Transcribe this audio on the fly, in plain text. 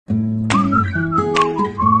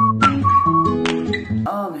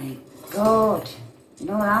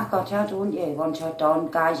what I've got you, don't you? One shot done.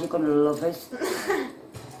 Guys, you're going to love us.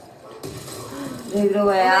 Look the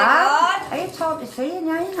way up. It's hard to see, and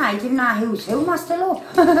you know, didn't know who's who, Master Love.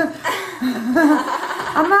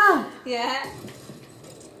 Emma? Yeah.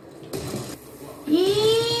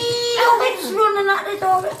 It's running at the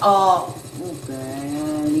door. Oh,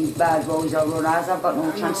 okay. These bad boys are runners. I've got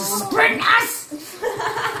no chance of sprinters.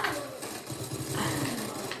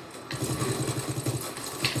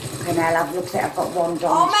 Okay, now I've looked at I've got one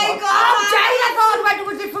done. Oh my God! Oh, Jay, I thought I went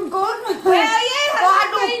to a different gun. Where are you?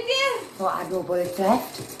 Thought I had no bullets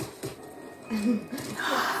left.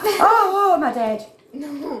 Oh, am I dead?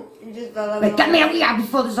 No, you just fell over. Wait, get me out of here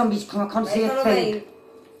before the zombies come. I can't see a thing.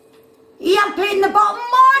 Yeah, I'm playing the bottom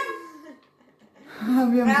one.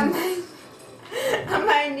 Am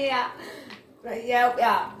I near? Right,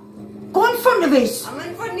 yeah. Go in front of us. I'm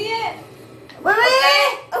in front of you. Where are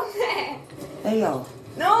you? Okay. There you are.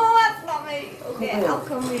 No, that's not me. Okay, Come on. I'll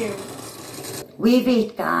come with you. We've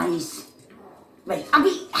eight guys. Right, and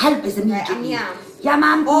we help us immediately. Right, yeah,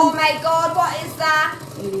 ma'am. Oh my God, what is that?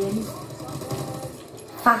 Aliens.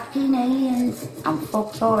 Fucking aliens. I'm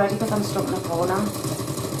fucked already because I'm stuck in a corner.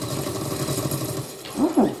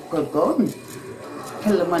 Oh, good gun.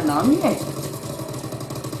 Kill them when on you.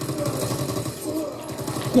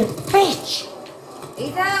 You bitch!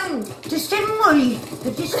 He's down. Just didn't worry.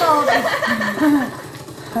 They just started.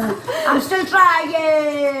 I'm still trying.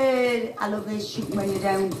 I love this shooting when you're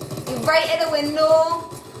down. You're right at the window.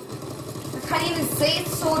 I can't even see,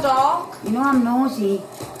 it's so dark. You know I'm nosy.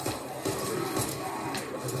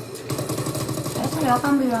 Yes, I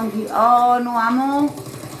can be around here. Oh, no ammo.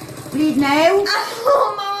 Bleed now.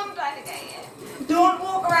 Oh, Mum, I'm trying to get you. Don't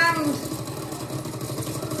walk around.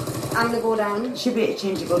 I'm gonna go down. Should be able to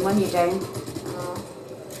change your gun when you're down. Oh.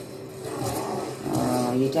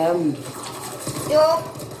 Oh, you're down. Yo,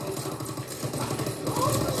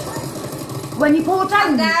 When you pull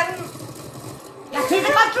down, I'm down. you take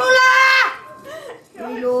the controller!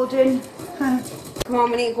 Reloading. Come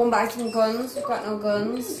on, we need to go and buy some guns. We've got no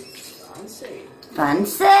guns. Fancy?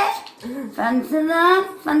 Fancy that?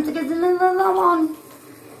 Fancy getting another one?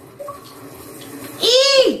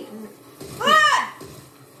 Eee! Ah!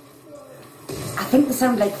 I think they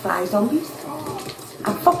sound like fly zombies.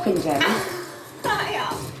 I'm fucking down.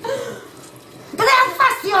 Yeah. Look how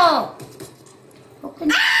fast you are!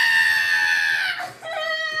 Fucking...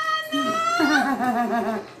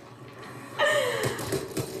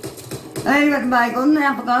 I got my gun there,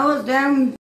 I forgot I was down.